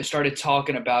started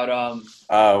talking about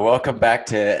Welcome back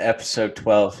to episode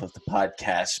 12 of the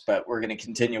podcast, but we're going to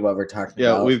continue what we're talking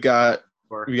Yeah, about. we've got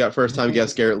first time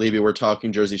guest Garrett Levy. We're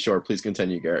talking Jersey Shore. Please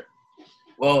continue, Garrett.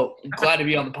 well, glad to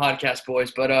be on the podcast,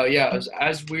 boys. But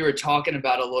as we were talking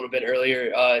about a little bit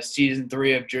earlier, season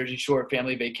 3 of Jersey Shore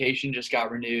Family Vacation just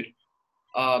got renewed.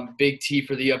 Big T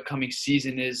for the upcoming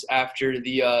season is after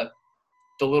the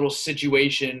little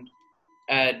situation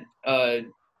at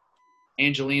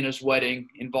Angelina's wedding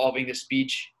involving the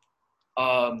speech.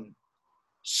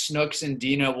 Snooks and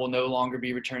Dina will no longer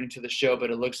be returning to the show,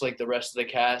 but it looks like the rest of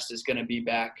the cast is going to be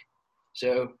back.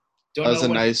 So that was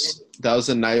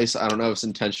a nice. I don't know if it's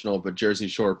intentional, but Jersey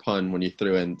Shore pun when you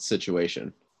threw in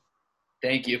situation.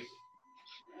 Thank you.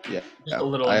 Yeah, Just a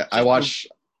little. I watched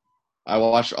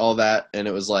all that, and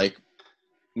it was like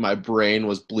my brain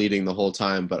was bleeding the whole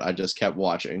time, but I just kept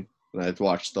watching, and I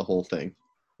watched the whole thing.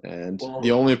 And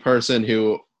the only person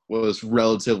who was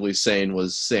relatively sane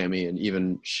was Sammy, and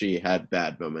even she had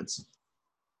bad moments.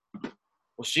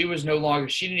 Well, she was no longer –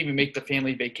 she didn't even make the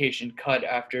family vacation cut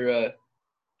after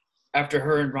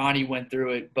her and Ronnie went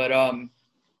through it. But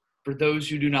for those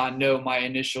who do not know, my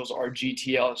initials are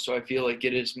GTL, so I feel like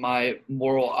it is my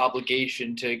moral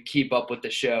obligation to keep up with the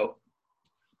show.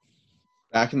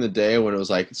 Back in the day when it was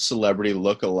like celebrity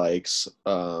lookalikes,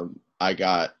 I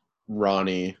got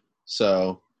Ronnie,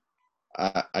 so –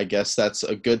 I guess that's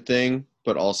a good thing,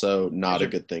 but also not a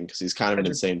good thing because he's kind of an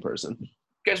insane person. You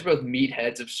guys are both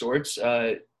meatheads of sorts.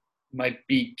 Might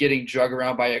be getting drugged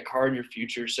around by a car in your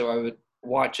future, so I would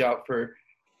watch out for.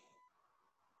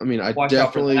 I mean, I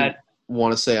definitely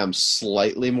want to say I'm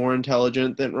slightly more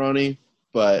intelligent than Ronnie,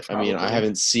 but probably. I mean, I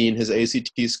haven't seen his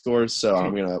ACT scores, so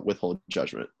I'm going to withhold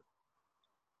judgment.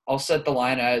 I'll set the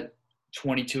line at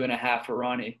 22.5 for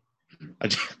Ronnie.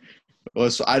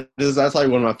 That's like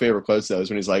one of my favorite quotes, though, is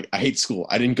when he's like, I hate school.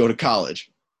 I didn't go to college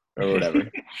or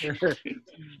whatever.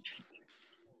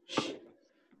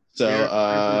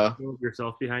 So,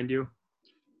 yourself behind you?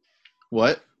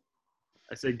 What?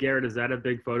 I said, Garrett, is that a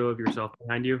big photo of yourself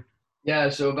behind you? Yeah,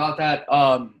 so about that,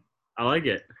 I like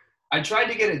it. I tried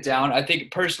to get it down. I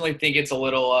personally think it's a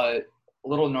little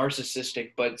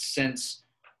narcissistic, but since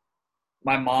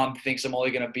my mom thinks I'm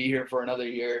only going to be here for another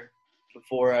year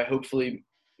before I hopefully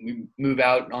we move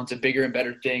out onto bigger and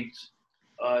better things,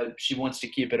 she wants to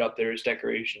keep it up there as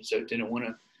decoration, so didn't want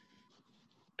to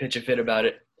pitch a fit about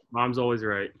it. Mom's always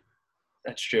right.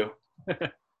 That's true.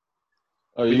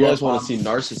 Oh, you guys want to see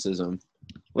narcissism?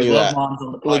 Look at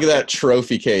that. Look at that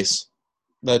trophy case.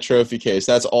 That trophy case.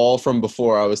 That's all from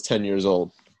before I was 10 years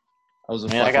old. I was a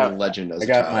fucking legend as a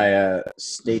child. I got my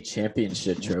state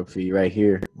championship trophy right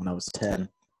here when I was 10.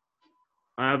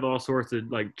 I have all sorts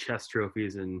of like chess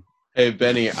trophies and. Hey,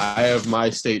 Benny, I have my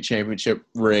state championship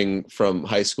ring from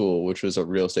high school, which was a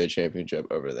real state championship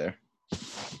over there.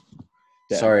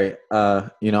 Yeah. Sorry. I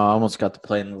almost got to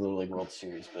play in the Little League World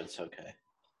Series, but it's okay.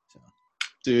 So.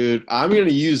 Dude, I'm going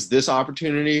to use this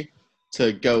opportunity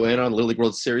to go in on Little League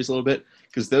World Series a little bit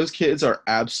because those kids are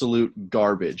absolute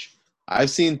garbage. I've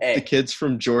seen the kids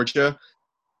from Georgia.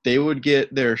 They would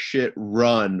get their shit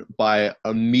run by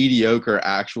a mediocre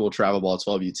actual travel ball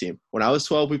 12U team. When I was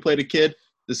 12, we played a kid.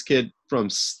 This kid from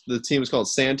the team is called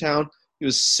Sandtown. He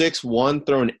was 6'1",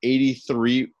 throwing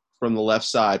 83 from the left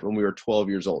side when we were 12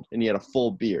 years old, and he had a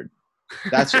full beard.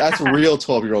 That's real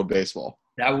 12-year-old baseball.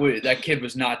 That kid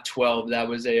was not 12. That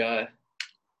was a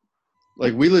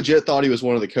like we legit thought he was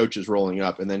one of the coaches rolling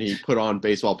up, and then he put on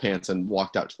baseball pants and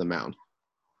walked out to the mound.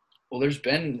 Well,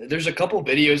 there's a couple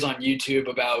videos on YouTube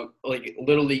about like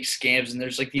Little League scams, and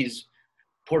there's like these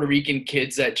Puerto Rican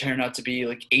kids that turn out to be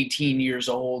like 18 years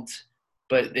old.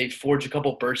 But they forge a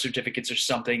couple birth certificates or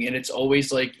something, and it's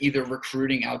always like either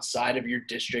recruiting outside of your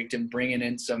district and bringing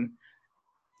in some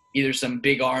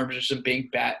big arms or some big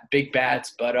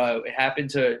bats. But it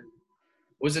happened to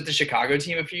 – was it the Chicago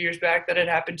team a few years back that it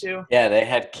happened to? Yeah, they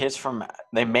had kids from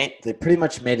 – they pretty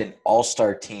much made an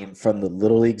all-star team from the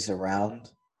Little Leagues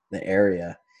around the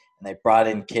area, and they brought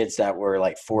in kids that were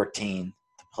like 14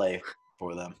 to play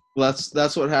for them. Well,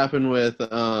 that's what happened with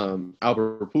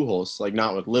Albert Pujols, like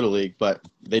not with Little League, but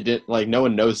they did like no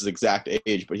one knows his exact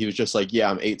age, but he was just like,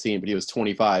 yeah, I'm 18, but he was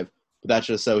 25. But that's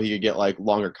just so he could get like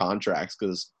longer contracts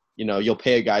because, you'll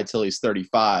pay a guy till he's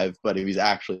 35, but if he's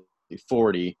actually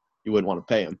 40, you wouldn't want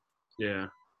to pay him. Yeah.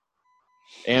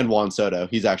 And Juan Soto,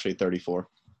 he's actually 34.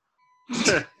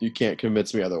 You can't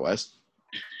convince me otherwise.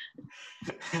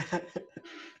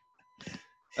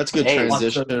 That's a good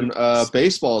transition.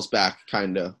 Baseball's back,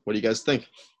 kind of. What do you guys think?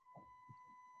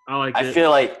 I like it.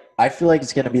 I feel like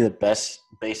it's going to be the best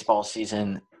baseball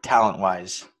season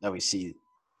talent-wise that we see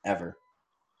ever.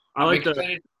 I like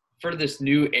the for this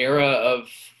new era of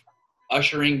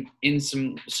ushering in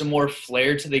some more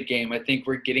flair to the game. I think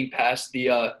we're getting past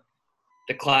the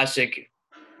classic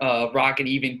rock and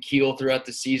even keel throughout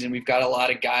the season. We've got a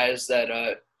lot of guys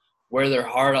that wear their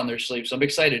heart on their sleeve. So I'm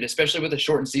excited, especially with a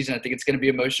shortened season. I think it's going to be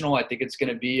emotional. I think it's going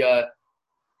to be I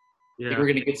think we're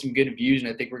going to get some good views,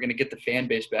 and I think we're going to get the fan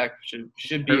base back.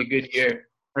 Should be a good year.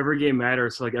 Every game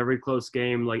matters. So, like, every close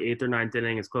game, like 8th or 9th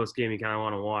inning is close game you kind of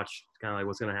want to watch. It's kind of like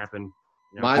what's going to happen.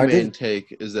 You know? My main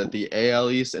take is that the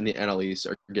AL East and the NL East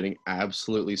are getting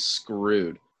absolutely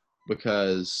screwed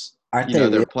because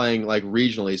they're playing like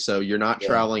regionally, so you're not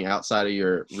traveling outside of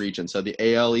your region. So the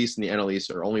AL East and the NL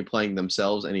East are only playing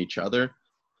themselves and each other,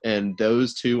 and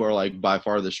those two are like by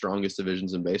far the strongest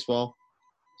divisions in baseball.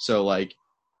 So like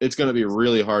it's going to be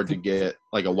really hard to get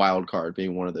like a wild card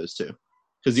being one of those two.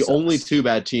 Because the only two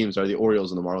bad teams are the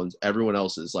Orioles and the Marlins. Everyone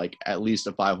else is like at least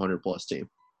a 500-plus team.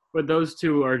 But those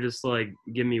two are just like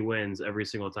give me wins every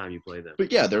single time you play them.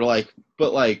 But yeah, they're like –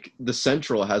 but like the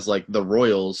Central has like the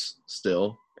Royals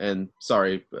still. And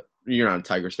sorry, but you're not a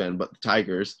Tigers fan, but the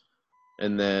Tigers.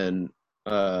 And then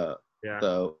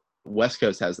the West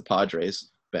Coast has the Padres,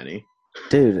 Benny.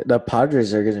 Dude, the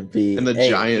Padres are going to be – And the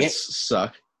Giants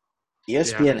suck.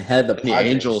 ESPN had the Padres. The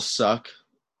Angels suck.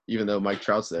 Even though Mike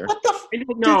Trout's there. What the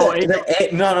No. We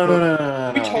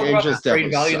talk about the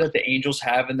trade value that the Angels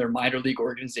have in their minor league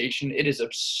organization. It is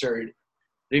absurd.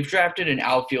 They've drafted an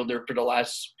outfielder for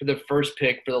the first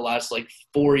pick for the last like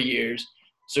 4 years.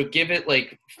 So give it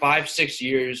like 5-6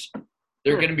 years.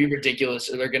 They're going to be ridiculous.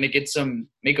 Or they're going to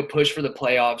make a push for the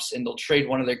playoffs, and they'll trade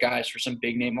one of their guys for some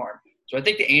big name arm. So I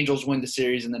think the Angels win the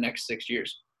series in the next 6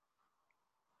 years.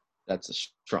 That's a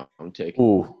strong take.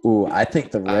 Ooh, I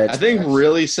think the Reds. I think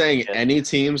really saying any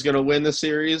team's going to win the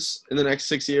series in the next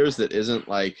 6 years that isn't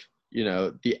like,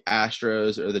 the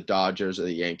Astros or the Dodgers or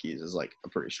the Yankees is like a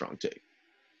pretty strong take.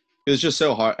 It's just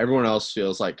so hard. Everyone else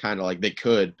feels like kind of like they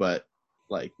could, but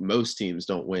like most teams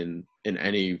don't win in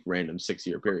any random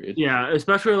 6-year period. Yeah,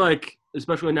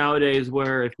 especially nowadays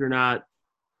where if you're not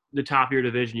the top of your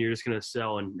division, you're just going to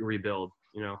sell and rebuild,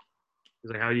 It's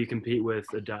like how do you compete with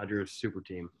a Dodgers super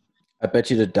team? I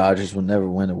bet you the Dodgers will never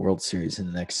win a World Series in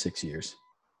the next 6 years.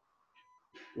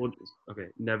 Well, okay,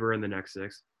 never in the next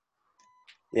 6.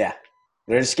 Yeah.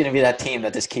 They're just going to be that team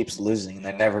that just keeps losing, and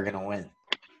they're never going to win.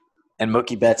 And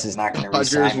Mookie Betts is not going to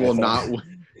resign.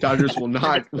 Dodgers will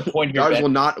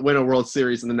not win a World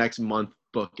Series in the next month.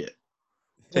 Book it.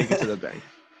 Take it to the bank.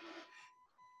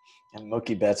 And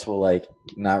Mookie Betts will,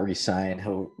 not resign.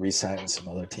 He'll resign with some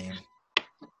other team.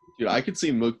 Dude, I could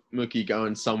see Mookie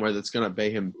going somewhere that's going to pay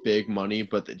him big money,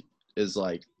 but that is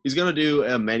he's going to do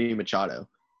a Manny Machado.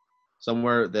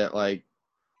 Somewhere that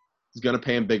is going to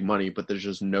pay him big money, but there's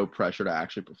just no pressure to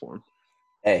actually perform.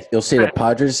 Hey, you'll see the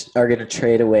Padres are going to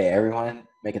trade away everyone,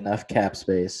 make enough cap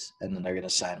space, and then they're going to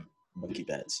sign Mookie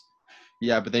Betts.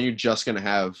 Yeah, but then you're just going to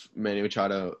have Manny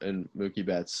Machado and Mookie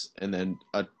Betts, and then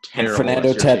a terrible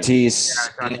Fernando Tatis,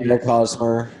 and Eric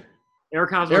Hosmer.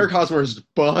 Eric Hosmer's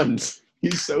buns.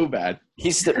 He's so bad.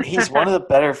 He's one of the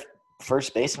better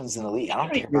first basemen in the league. I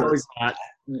don't care about that.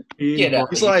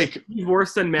 He's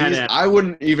worse than Matt Adams. I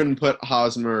wouldn't even put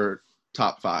Hosmer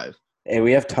top 5. Hey,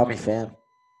 we have Tommy Pham,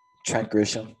 Trent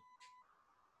Grisham.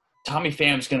 Tommy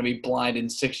Pham's going to be blind in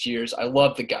 6 years. I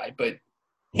love the guy, but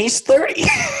he's 30.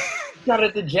 He's got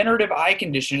a degenerative eye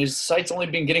condition. His sight's only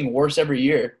been getting worse every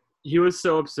year. He was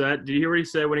so upset. Did you hear what he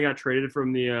said when he got traded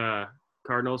from the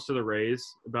Cardinals to the Rays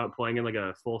about playing in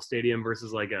a full stadium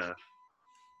versus a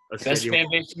best fan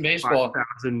base in baseball?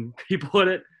 5,000 people in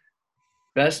it.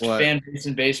 Best fan base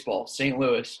in baseball, St.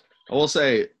 Louis. I will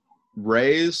say, the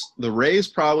Rays and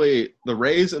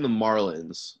the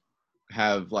Marlins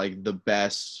have the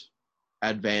best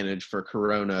advantage for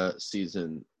Corona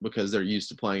season because they're used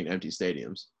to playing in empty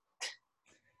stadiums.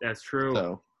 That's true.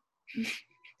 So,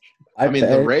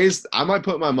 the Rays. I might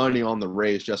put my money on the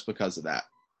Rays just because of that.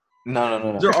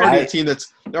 No. They're already a team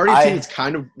that's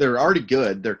kind of – they're already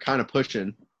good. They're kind of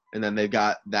pushing, and then they've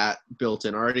got that built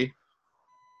in already.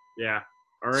 Yeah,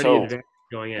 already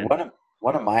going in.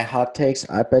 One of my hot takes,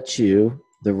 I bet you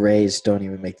the Rays don't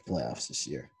even make the playoffs this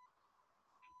year.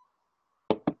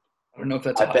 I don't know if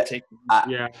that's a hot take. I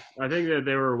think that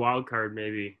they were a wild card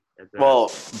maybe.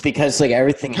 Well, because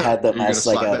everything had them as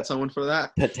bet someone for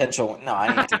that potential. No, I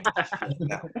didn't think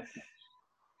no.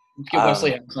 Let's get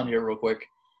Wesley Adams on here real quick.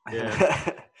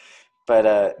 Yeah. But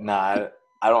I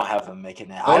don't have him making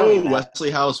that.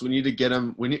 Wesley House, we need to get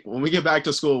him. When we get back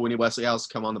to school, we need Wesley House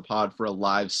to come on the pod for a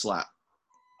live slap.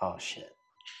 Oh shit,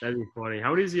 that'd be funny. How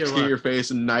many does he have? Get your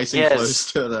face nice and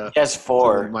close to the. He has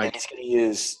 4, and he's going to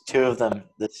use 2 of them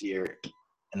this year,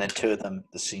 and then 2 of them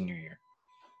the senior year.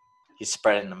 He's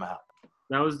spreading them out.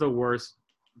 That was the worst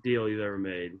deal you've ever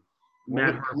made.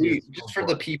 Matt Harvey. Just for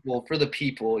the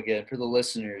people again, for the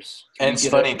listeners. And it's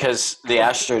funny because the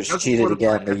Astros cheated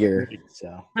again the year.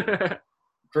 So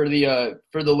for the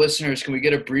listeners, can we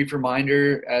get a brief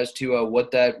reminder as to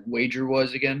what that wager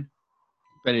was again?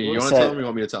 Benny, you want to tell him or you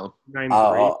want me to tell him?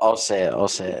 I'll say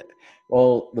it.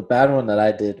 Well, the bad one that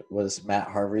I did was Matt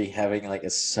Harvey having like a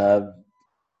sub,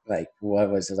 like what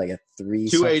was it, like a 3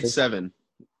 287.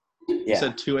 Yeah. He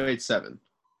said 287.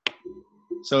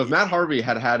 So if Matt Harvey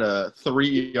had a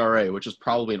 3 ERA, which is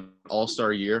probably an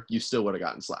all-star year, you still would have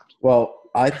gotten slapped. Well,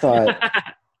 I thought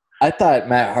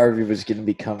Matt Harvey was going to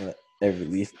become a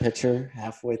relief pitcher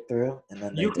halfway through, and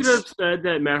then you could have said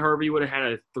that Matt Harvey would have had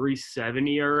a 3.7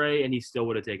 ERA, and he still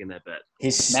would have taken that bet.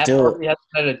 Matt Harvey hasn't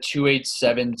had a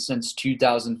 2.87 since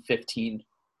 2015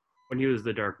 when he was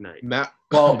the Dark Knight. Matt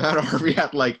Harvey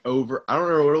had like over. I don't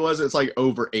know what it was. It's like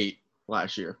over 8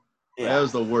 last year. Yeah. That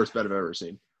was the worst bet I've ever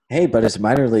seen. Hey, but his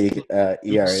minor league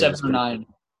ERA 7 or 9.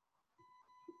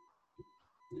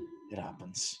 It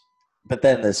happens. But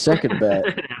then the second bet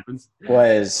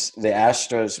was the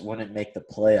Astros wouldn't make the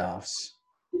playoffs,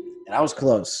 and I was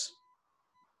close.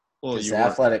 Well, the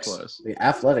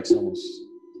Athletics almost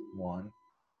won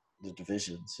the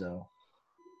division. So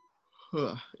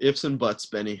ifs and buts,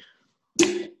 Benny.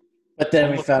 But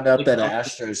then we found out that the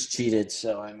Astros cheated.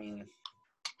 So I mean,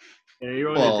 yeah,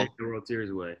 you're going to take the World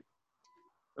Series away.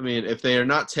 I mean, if the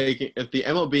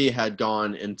MLB had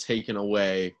gone and taken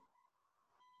away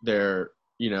their,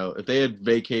 if they had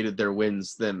vacated their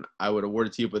wins, then I would award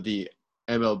it to you. But the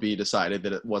MLB decided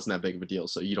that it wasn't that big of a deal,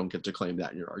 so you don't get to claim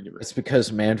that in your argument. It's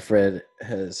because Manfred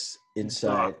has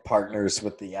inside partners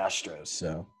with the Astros.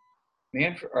 So,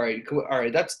 Manfred, all right, cool. All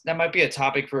right, that might be a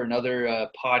topic for another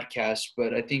podcast.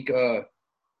 But I think you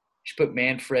should put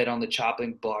Manfred on the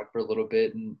chopping block for a little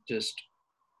bit and just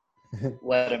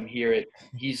let him hear it.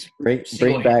 He's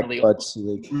bring back Bud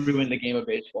Selig. Ruin the game of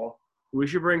baseball. We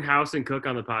should bring House and Cook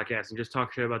on the podcast and just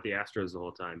talk shit about the Astros the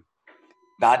whole time.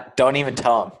 Don't even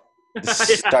tell him.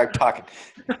 Just start talking.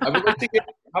 I would like to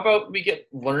how about we get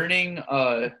learning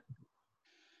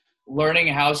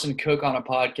House and Cook on a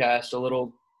podcast, a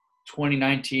little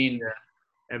 2019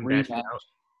 and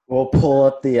we'll pull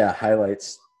up the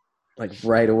highlights like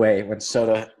right away when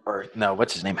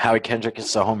what's his name? Howie Kendrick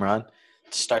is the home run.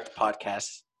 Start the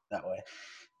podcast that way.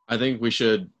 I think we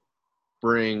should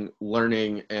bring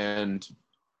Learning and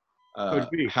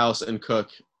House and Cook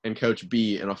and Coach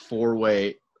B in a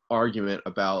 4-way argument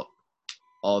about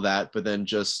all that, but then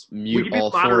just mute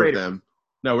all 4 of them.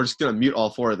 No, we're just going to mute all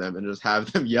 4 of them and just have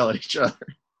them yell at each other.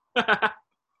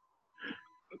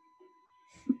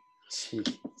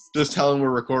 Just tell them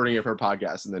we're recording it for a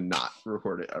podcast and then not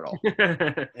record it at all.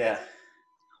 Yeah.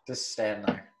 Just stand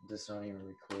there. Just don't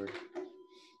even record.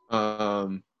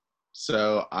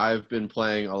 So I've been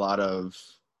playing a lot of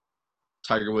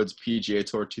Tiger Woods PGA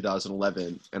Tour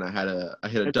 2011, and I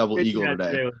hit a double eagle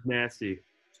today. It was nasty.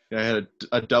 Yeah, I had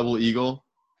a double eagle.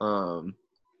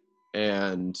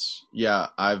 And yeah,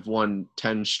 I've won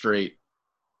 10 straight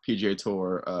PGA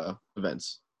Tour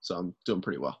events, so I'm doing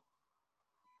pretty well.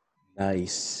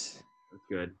 Nice. That's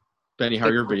good. Benny, how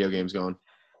are your video games going?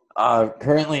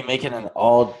 Currently making an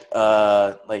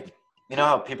how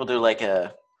people do like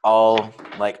a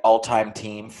all-time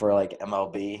team for like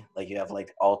MLB, like you have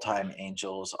like all-time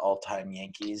Angels, all-time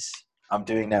Yankees. I'm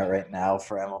doing that right now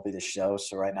for MLB The Show.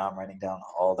 So right now I'm writing down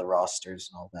all the rosters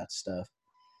and all that stuff.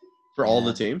 For all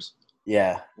the teams?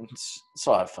 Yeah, it's a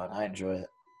lot of fun. I enjoy it.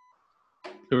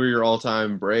 Who are your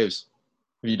all-time Braves?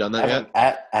 Have you done that yet?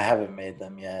 I haven't made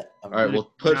them yet. All right,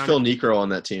 well, put Phil Niekro on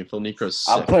that team. Phil Niekro's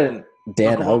sick. I'm putting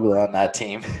Dan Ogler on that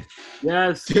team.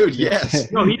 Yes. Dude,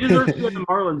 yes. No, he deserves to be on the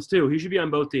Marlins, too. He should be on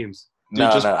both teams. Dude,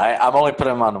 I'm only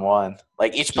putting him on one.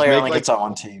 Like, each player only gets on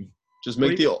one team. Just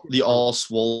make the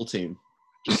all-swole team.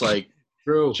 Just like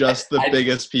True. Just the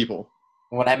biggest people.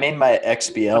 When I made my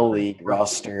XBL League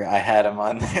roster, I had him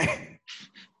on there.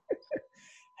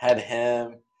 Had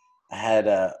him. I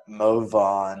had Mo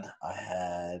Vaughn. I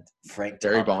had Frank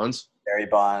Barry Bonds,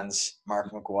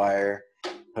 Mark McGuire,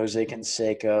 Jose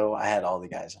Canseco. I had all the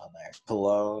guys on there.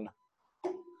 Pallone.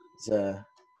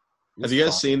 Have you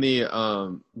guys seen the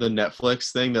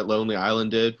Netflix thing that Lonely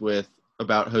Island did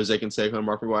about Jose Canseco and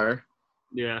Mark McGuire?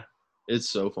 Yeah, it's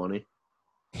so funny.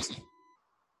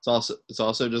 It's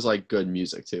also just like good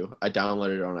music too. I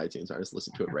downloaded it on iTunes. I just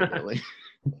listen to it regularly.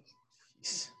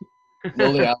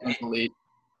 Lonely Island's elite.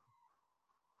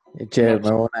 Hey, Jared,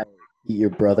 remember when I beat your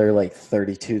brother like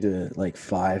 32-5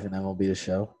 in MLB The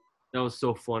Show? That was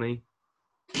so funny.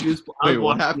 Wait,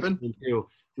 what happened? Too.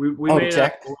 We made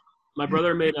my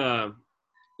brother made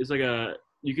it's like a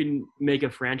you can make a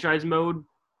franchise mode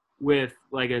with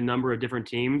like a number of different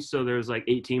teams. So there's like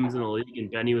 8 teams in the league,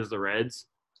 and Benny was the Reds,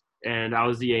 and I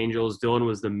was the Angels. Dylan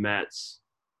was the Mets.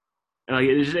 And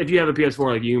like, if you have a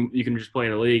PS4, like you can just play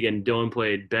in a league. And Dylan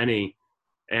played Benny,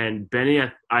 and Benny,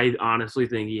 I honestly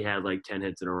think he had like 10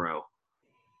 hits in a row.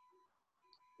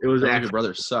 It was your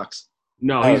brother sucks.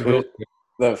 No, he's really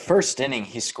the first inning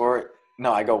he scored.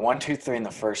 No, I go 1, 2, 3 in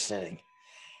the first inning,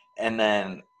 and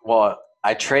then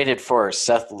I traded for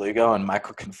Seth Lugo and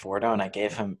Michael Conforto, and I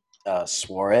gave him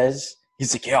Suarez.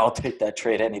 He's like, yeah, I'll take that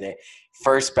trade any day.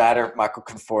 First batter, Michael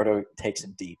Conforto takes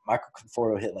him deep. Michael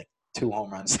Conforto hit like 2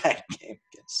 home runs that game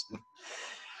against him.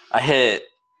 I hit,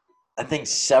 I think,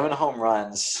 7 home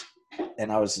runs,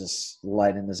 and I was just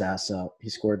lighting his ass up. He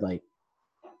scored like –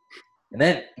 and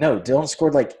then, no, Dylan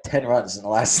scored like 10 runs in the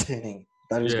last inning.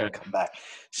 Thought he was going to come back.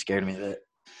 Scared me a bit.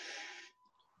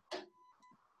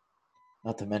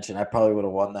 Not to mention, I probably would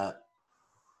have won that.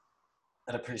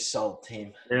 Had a pretty solid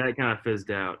team. Yeah, it kind of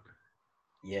fizzed out.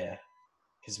 Yeah,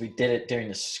 because we did it during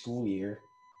the school year.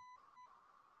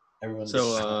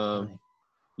 So,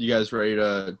 you guys ready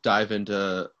to dive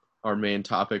into our main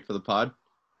topic for the pod?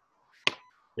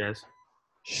 Yes.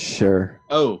 Sure.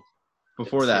 Oh,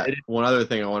 before that, one other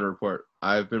thing I want to report.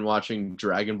 I've been watching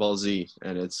Dragon Ball Z,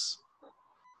 and it's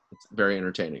very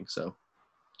entertaining. So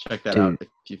check that out if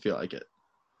you feel like it.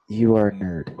 You are a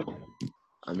nerd.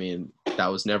 I mean, that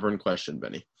was never in question,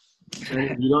 Benny.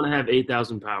 You don't have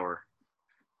 8,000 power.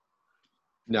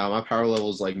 No, my power level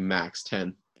is like max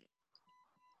 10.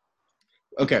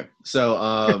 Okay,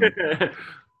 so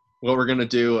what we're gonna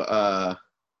do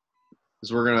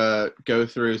is we're gonna go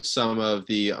through some of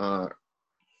the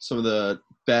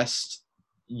best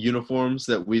uniforms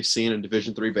that we've seen in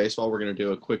Division III baseball. We're gonna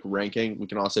do a quick ranking. We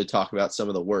can also talk about some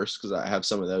of the worst because I have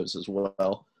some of those as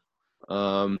well.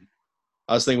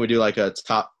 I was thinking we do like a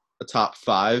top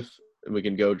 5, and we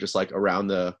can go just like around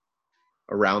the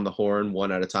horn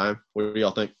one at a time. What do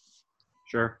y'all think?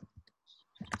 Sure.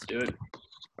 Let's do it.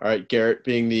 All right, Garrett,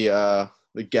 being the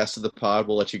guest of the pod,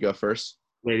 we'll let you go first.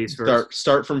 Ladies first.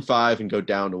 Start from 5 and go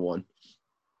down to 1.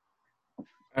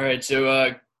 All right,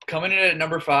 so coming in at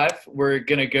number 5, we're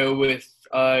gonna go with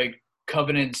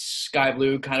Covenant Sky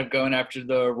Blue, kind of going after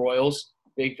the Royals.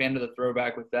 Big fan of the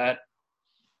throwback with that.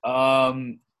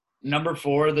 Number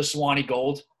 4, the Swanee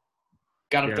Gold.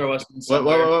 Got to throw us in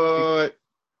somewhere. Wait.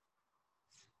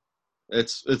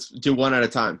 It's do one at a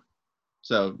time.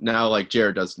 So now, like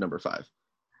Jared does number 5.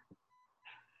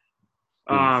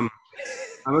 I'm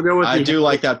gonna go with. I do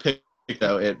like that pick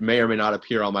though. It may or may not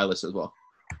appear on my list as well.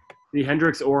 The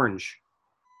Hendricks Orange.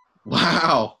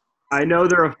 Wow. I know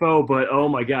they're a foe, but oh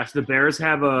my gosh, the Bears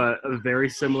have a very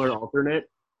similar alternate,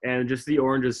 and just the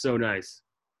orange is so nice.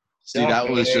 See, that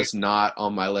was just not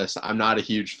on my list. I'm not a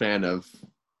huge fan of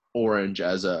orange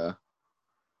as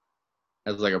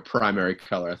like a primary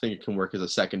color. I think it can work as a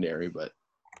secondary, but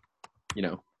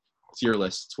it's your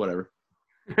list. It's whatever.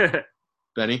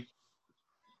 Benny?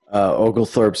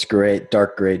 Oglethorpe's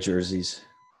dark gray jerseys.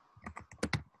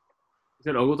 Is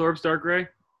it Oglethorpe's dark gray?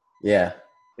 Yeah.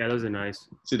 Yeah, those are nice.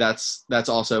 See, that's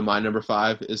also my number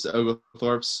 5 is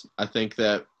Oglethorpe's. I think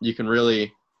you can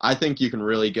really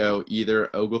go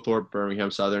either Oglethorpe,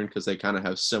 Birmingham Southern, because they kind of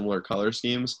have similar color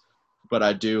schemes. But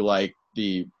I do like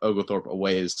the Oglethorpe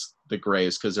aways, the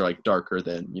grays, because they're like darker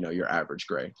than your average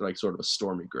gray. They're like sort of a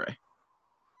stormy gray.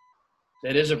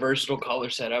 That is a versatile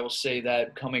color set. I will say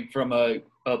that coming from a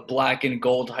black and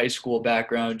gold high school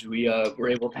background, we were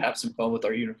able to have some fun with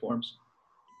our uniforms.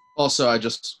 Also,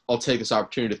 I'll take this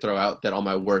opportunity to throw out that on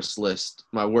my worst list,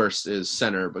 my worst is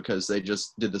center because they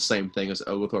just did the same thing as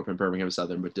Oglethorpe and Birmingham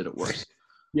Southern, but did it worse.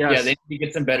 Yes. Yeah, they need to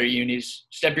get some better unis.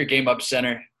 Step your game up,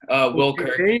 center. Will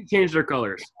Kirk. They changed their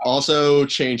colors. Also,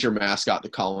 change your mascot, the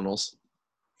Colonels.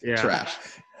 Yeah. Trash.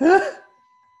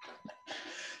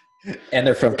 And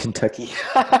they're from Kentucky.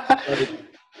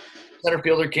 Center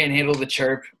fielder can't handle the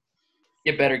chirp.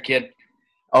 Get better, kid.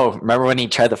 Oh, remember when he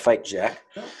tried to fight Jack?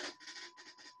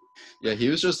 Yeah, he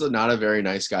was just not a very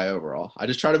nice guy overall. I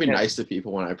just try to be nice to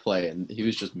people when I play, and he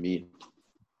was just mean.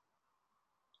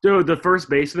 Dude, the first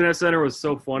baseman at center was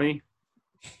so funny.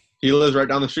 He lives right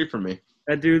down the street from me.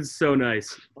 That dude's so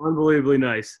nice. Unbelievably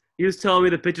nice. He was telling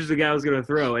me the pitches the guy was going to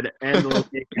throw and the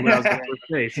location when I was going to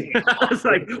face. I was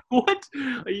like, what?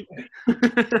 He's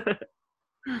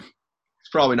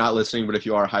probably not listening, but if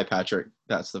you are, hi, Patrick.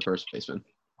 That's the first baseman.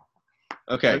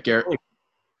 Okay, Garrett.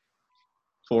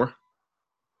 4.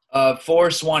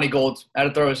 4, Swanee Gold. I had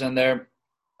to throw us in there.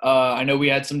 I know we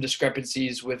had some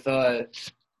discrepancies with the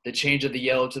change of the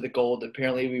yellow to the gold.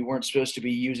 Apparently, we weren't supposed to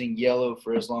be using yellow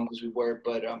for as long as we were,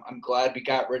 but I'm glad we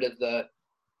got rid of the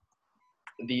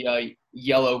the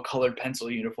yellow colored pencil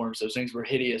uniforms. Those things were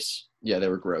hideous. Yeah, they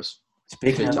were gross.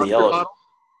 Speaking of the yellow,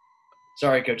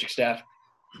 Sorry, coaching staff.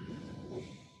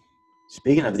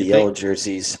 speaking of the yellow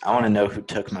jerseys, I want to know who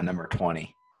took my number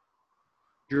 20.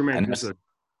 Drew Mancuso.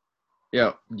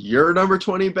 Yeah, your number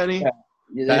 20, Benny.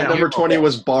 Yeah, That number 20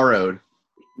 was borrowed.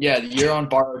 Yeah, you're on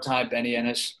borrowed time, Benny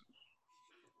Ennis.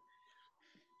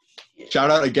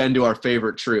 Shout out again to our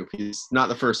favorite Troop. He's not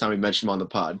the first time we mentioned him on the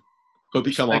pod. Hope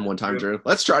you come on one time, Drew.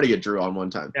 Let's try to get Drew on one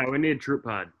time. Yeah, we need a troop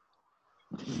pod.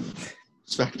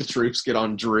 Respect the Troops. Get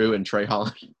on Drew and Trey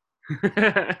Holland. We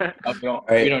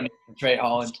don't need Trey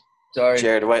Holland. Sorry.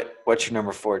 Jared, what's your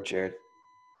number 4, Jared?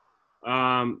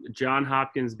 John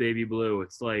Hopkins, Baby Blue.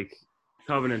 It's like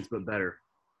Covenants, but better.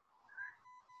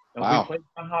 Have we played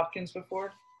John Hopkins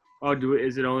before? Oh,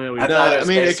 is it only that we? I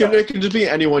mean, it could just be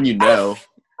anyone you know.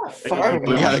 We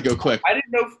gotta go quick. I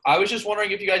didn't know. I was just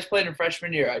wondering if you guys played in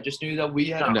freshman year. I just knew that we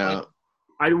had. No.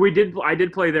 I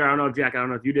did play there. I don't know if Jack. I don't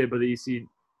know if you did, but the EC.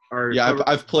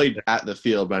 I've played at the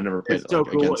field, but I never played it's so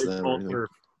cool. against It's them.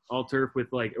 all turf with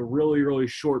like a really, really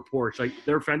short porch. Like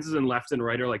their fences in left and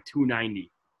right are like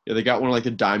 290. Yeah, they got one of like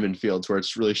the diamond fields where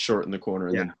it's really short in the corner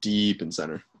and then deep in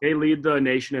center. They lead the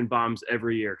nation in bombs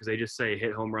every year because they just say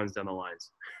hit home runs down the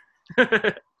lines.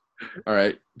 All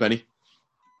right, Benny.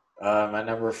 My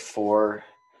number 4,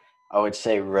 I would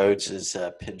say Rhodes is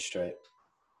pinstripe.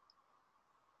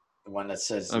 The one that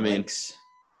says Lynx.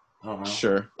 I don't know.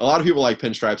 Sure. A lot of people like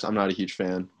pinstripes. I'm not a huge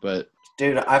fan, but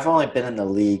dude, I've only been in the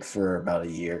league for about a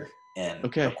year and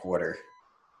a quarter.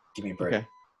 Give me a break. Okay.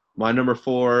 My number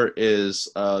 4 is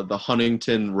the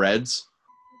Huntington Reds.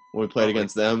 When we played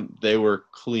against them, they were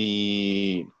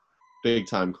clean, big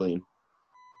time clean.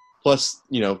 Plus,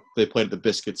 they played at the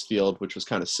Biscuits field, which was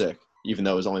kind of sick, even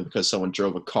though it was only because someone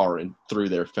drove a car in through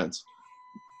their fence.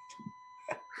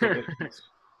 All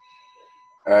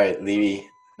right, Levy,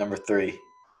 number 3.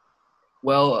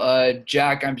 Well,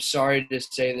 Jack, I'm sorry to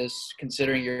say this,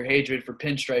 considering your hatred for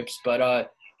pinstripes, but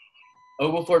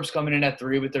Oglethorpe's coming in at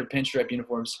 3 with their pinstripe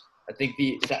uniforms. I think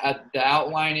the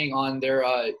outlining on their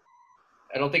I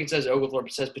don't think it says Oglethorpe,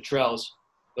 it says Petrels,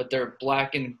 but their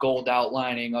black and gold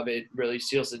outlining of it really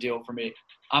seals the deal for me.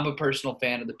 I'm a personal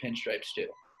fan of the pinstripes too.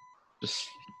 Just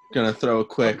gonna throw a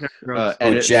quick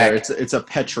edit Jack. there. It's a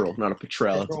petrel, not a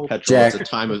petrel. It's a petrel. Jack.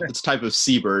 It's a type of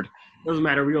seabird. Doesn't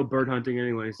matter. We go bird hunting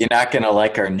anyways. You're not gonna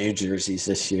like our new jerseys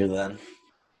this year, then.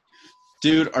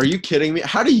 Dude, are you kidding me?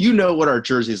 How do you know what our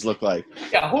jerseys look like?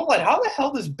 Yeah, hold on. How the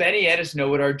hell does Benny Ennis know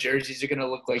what our jerseys are going to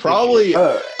look like? Probably,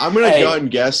 I'm going to go and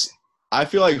guess. I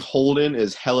feel like Holden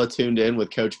is hella tuned in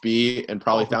with Coach B and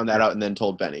probably found that out and then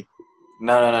told Benny.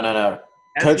 No.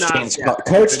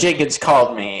 Coach Jenkins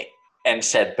called me and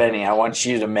said, Benny, I want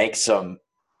you to make some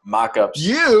mock-ups.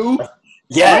 You?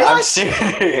 Yeah, what? I'm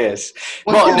serious.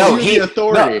 What gives you the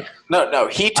authority? No.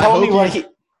 He told me what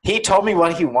he told me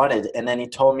what he wanted, and then he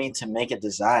told me to make a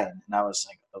design, and I was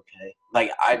like, okay.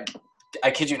 Like I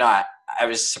kid you not, I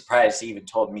was surprised he even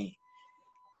told me.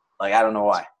 Like I don't know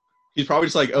why. He's probably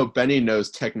just like, oh, Benny knows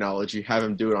technology. Have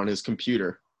him do it on his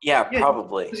computer. Yeah,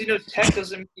 probably. Because he knows tech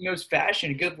doesn't mean he knows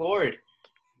fashion. Good Lord.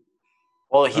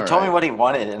 Well, he told me what he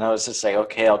wanted, and I was just like,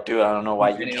 okay, I'll do it. I don't know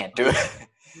why you can't do it.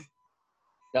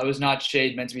 That was not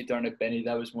shade meant to be thrown at Benny.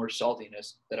 That was more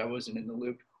saltiness that I wasn't in the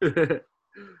loop.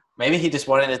 Maybe he just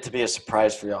wanted it to be a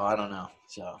surprise for y'all. I don't know.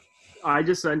 So I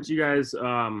just sent you guys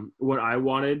what I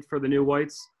wanted for the new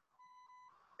whites.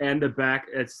 And the back,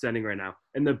 it's sending right now.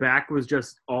 And the back was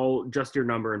just your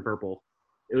number in purple.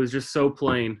 It was just so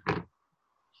plain.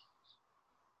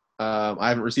 I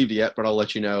haven't received it yet, but I'll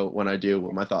let you know when I do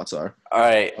what my thoughts are. All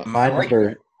right, my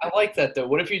number. I like that though.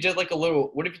 What if you did like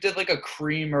a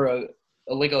cream or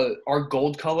our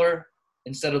gold color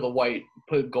instead of the white?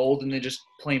 Put gold and then just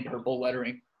plain purple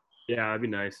lettering. Yeah, that'd be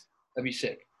nice. That'd be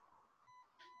sick.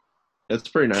 That's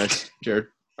pretty nice, Jared.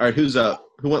 All right, who's up?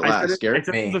 Who went last? Garrett?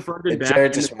 Me. The front and back.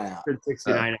 Jared just went out.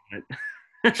 69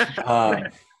 on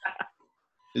it.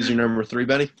 Is your number 3,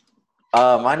 Benny?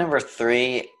 My number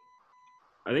 3.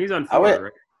 I think he's on 4,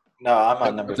 right? No, I'm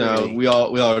on number 3. No, we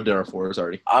all did our 4s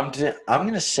already. I'm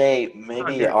gonna say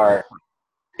maybe our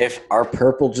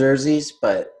purple jerseys,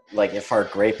 but like if our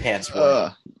gray pants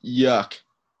were. Yuck.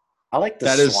 I like the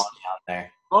swan down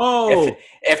there. Oh,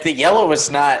 if the yellow was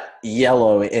not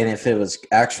yellow and if it was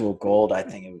actual gold, I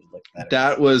think it would look better.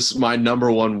 That was my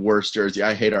number 1 worst jersey.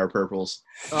 I hate our purples.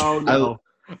 Oh no!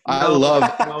 I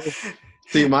love.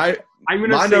 See, my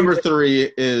number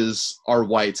 3 is our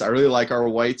whites. I really like our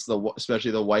whites,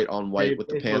 especially the white on white with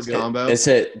the pants combo. Is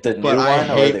it the new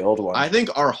one or the old one? I think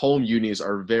our home unis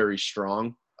are very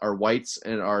strong. Our whites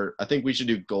and I think we should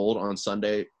do gold on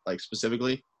Sunday, like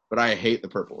specifically. but I hate the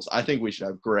purples. I think we should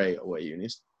have gray away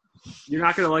unis. You're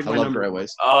not gonna like I my love number. gray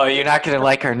aways. Oh, you're not gonna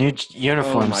like our new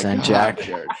uniforms my then, God, Jack.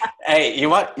 Jared. Hey, you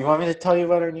want me to tell you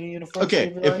about our new uniforms?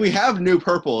 Okay, if we have new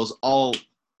purples, I'll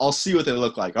see what they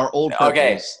look like. Our old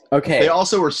purples. Okay. They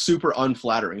also were super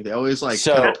unflattering. They always kind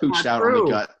of pooched out on the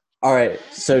gut. All right,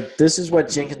 so this is what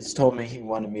Jenkins told me he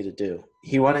wanted me to do.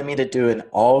 He wanted me to do an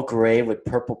all gray with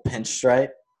purple pinstripe.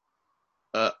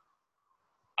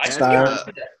 Style.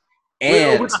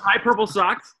 And with the high purple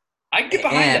socks. I can get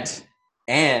behind that.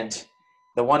 And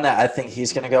the one that I think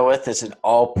he's going to go with is an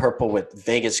all purple with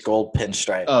Vegas gold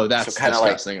pinstripe. Oh, that's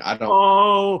disgusting. That's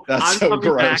I'm so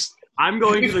gross. Back. I'm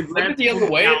going to the Flip it the other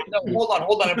way. No,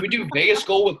 hold on. If we do Vegas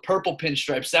gold with purple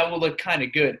pinstripes, that will look kind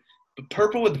of good. But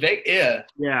purple with Vegas,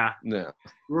 yeah. No.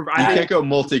 You can't go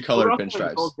multicolored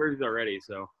pinstripes. Gold jerseys already,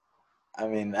 so. I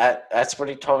mean, that's what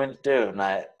he told me to do, and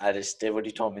I just did what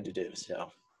he told me to do.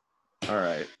 So. All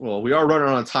right. Well, we are running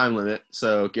on a time limit,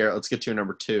 so Garrett, let's get to your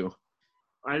number 2.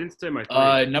 I didn't say my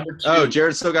 3. Number 2. Oh,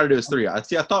 Jared still got to do his 3. I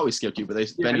thought we skipped you, but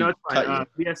Yeah, no, it's cut fine.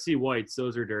 you. BSC whites,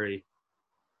 those are dirty.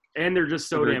 And they're just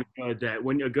so damn good that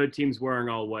when a good team's wearing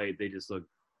all white, they're just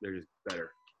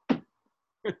better.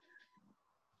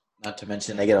 Not to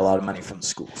mention they get a lot of money from the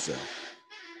school, so.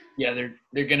 Yeah,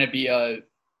 they're going to be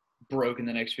broke in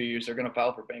the next few years. They're going to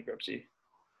file for bankruptcy.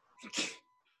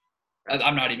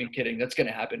 I'm not even kidding. That's going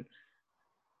to happen.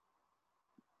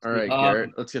 All right,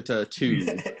 Garrett, let's get to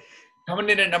 2.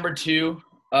 Coming in at number 2,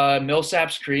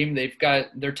 Millsap's Cream.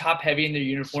 They're top heavy in their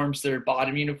uniforms. Their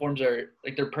bottom uniforms are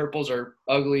their purples are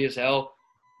ugly as hell,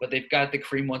 but they've got the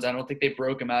cream ones. I don't think they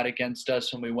broke them out against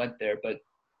us when we went there, but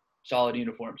solid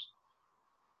uniforms.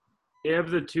 They have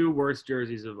the 2 worst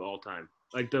jerseys of all time.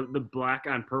 Like the black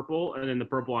on purple and then the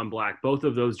purple on black. Both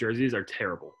of those jerseys are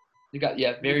terrible. You got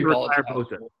very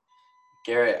volatile.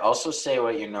 Garrett, also say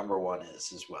what your number 1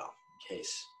 is as well, in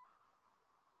case.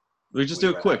 We just do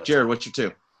it quick. Jared, what's your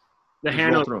 2? The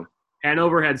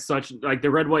Hanover had such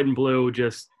the red, white, and blue,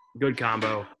 just good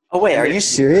combo. Oh wait, are you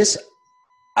serious?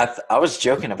 I was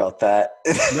joking about that.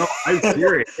 No, I'm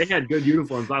serious. They had good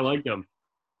uniforms. I liked them.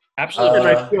 Absolutely.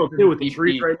 Nice feel too with the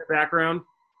trees right in the background.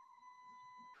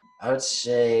 I would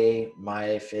say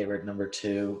my favorite number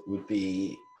 2 would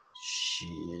be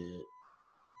shit.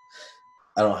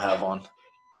 I don't have one.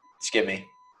 Just give me.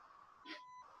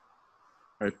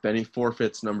 All right, Benny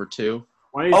forfeits number 2.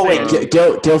 Oh wait,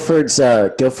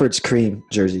 Guilford's cream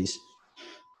jerseys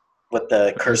with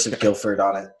the curse of Guilford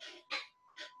on it.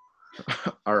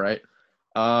 All right.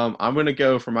 I'm gonna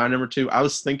go for my number 2. I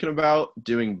was thinking about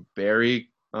doing Barry,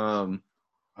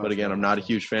 but again, I'm not a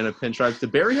huge fan of pinstripes.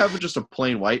 Did Barry have just a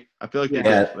plain white? I feel like they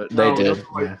did. But they did.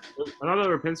 I thought they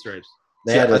were pinstripes.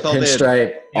 They had a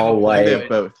pinstripe all white. They have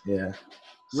both. Yeah.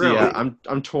 So really? Yeah,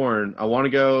 I'm torn. I want to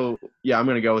go. Yeah, I'm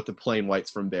gonna go with the plain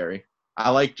whites from Barry. I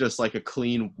like just a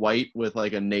clean white with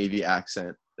a navy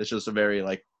accent. It's just a very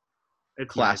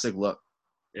classic look.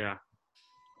 Yeah.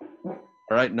 All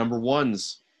right, number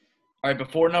 1s. All right,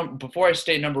 before I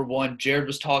state number 1, Jared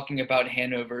was talking about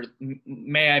Hanover.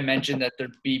 May I mention that their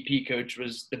BP coach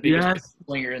was the biggest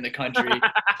slinger in the country?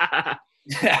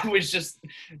 That was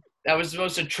the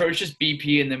most atrocious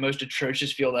BP and the most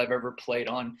atrocious field I've ever played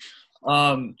on.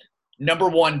 Number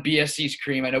 1, BSC's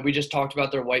Cream. I know we just talked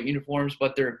about their white uniforms,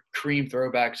 but their cream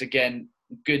throwbacks, again,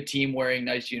 good team wearing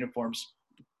nice uniforms.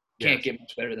 Can't get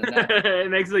much better than that. It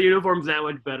makes the uniforms that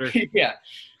much better. Yeah.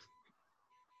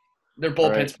 Their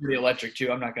bullpen's pretty electric,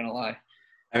 too. I'm not going to lie.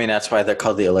 I mean, that's why they're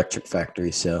called the Electric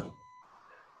Factory, so.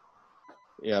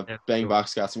 Yeah, Bang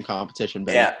Box got some competition.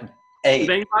 Yeah. Hey.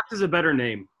 Bang Box is a better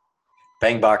name.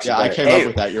 Bang Box. Yeah, I came up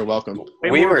with that. You're welcome.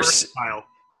 We were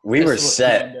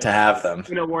set to have them.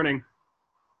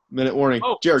 Minute warning.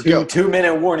 Oh, Jared, go.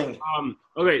 2-minute warning.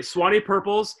 Okay, Swanee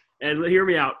purples, and hear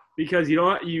me out, because I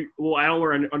don't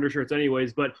wear undershirts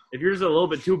anyways, but if you're just a little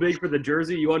bit too big for the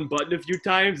jersey, you unbutton a few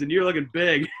times, and you're looking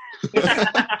big.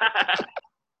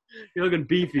 You're looking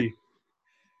beefy.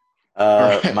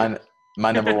 Right.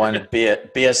 My number 1 would be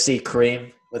BSC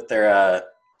Cream with their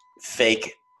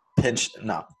fake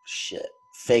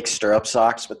stirrup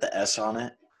socks with the S on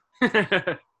it.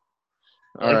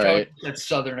 All right. That's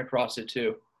Southern across it,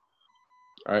 too.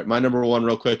 All right, my number 1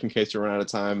 real quick in case you run out of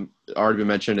time, already been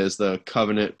mentioned, is the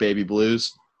Covenant Baby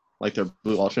Blues, their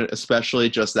blue alternate, especially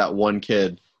just that one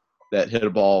kid that hit a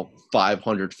ball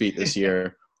 500 feet this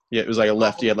year. Yeah, it was a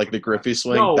lefty, had the Griffey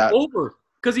swing. Over,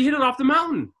 because he hit it off the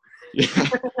mountain. Yeah,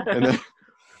 and then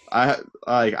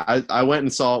I went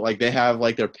and saw they have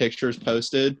their pictures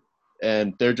posted,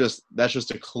 and that's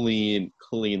just a clean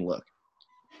look.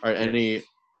 All right, any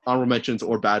honorable mentions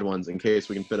or bad ones in case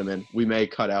we can fit them in? We may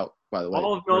cut out. By the way,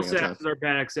 all of Millsaps are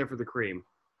bad except for the cream.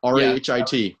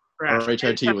 RHIT. Trash.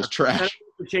 RHIT was trash.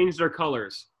 To change their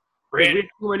colors. We have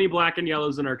too many black and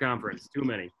yellows in our conference. Too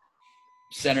many.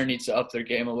 Center needs to up their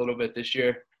game a little bit this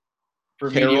year.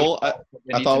 Carroll,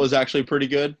 I thought was actually pretty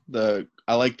good. That's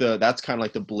kind of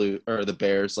like the blue or the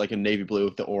Bears, like a navy blue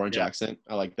with the orange accent.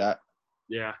 I like that.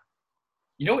 Yeah.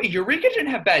 You know, Eureka didn't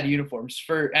have bad uniforms.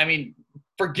 For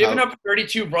giving up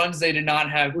 32 runs, they did not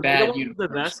have bad uniforms. The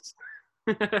best.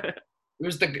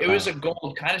 It was a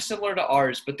gold, kind of similar to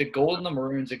ours, but the gold and the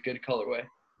maroon's a good colorway.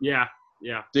 Yeah.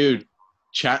 Dude,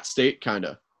 Chat State kind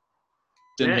of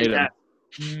didn't hate them.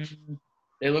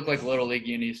 They look like little league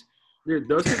unis. Dude,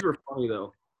 those kids were funny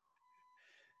though.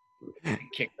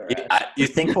 Kick their ass. You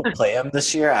think we'll play them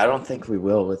this year? I don't think we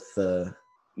will. With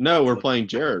No, we're playing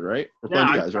Jared, right? We're playing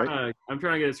you guys, right? I'm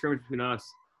trying to get a scrimmage between us.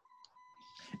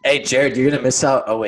 Hey, Jared, you're gonna miss out. Oh wait.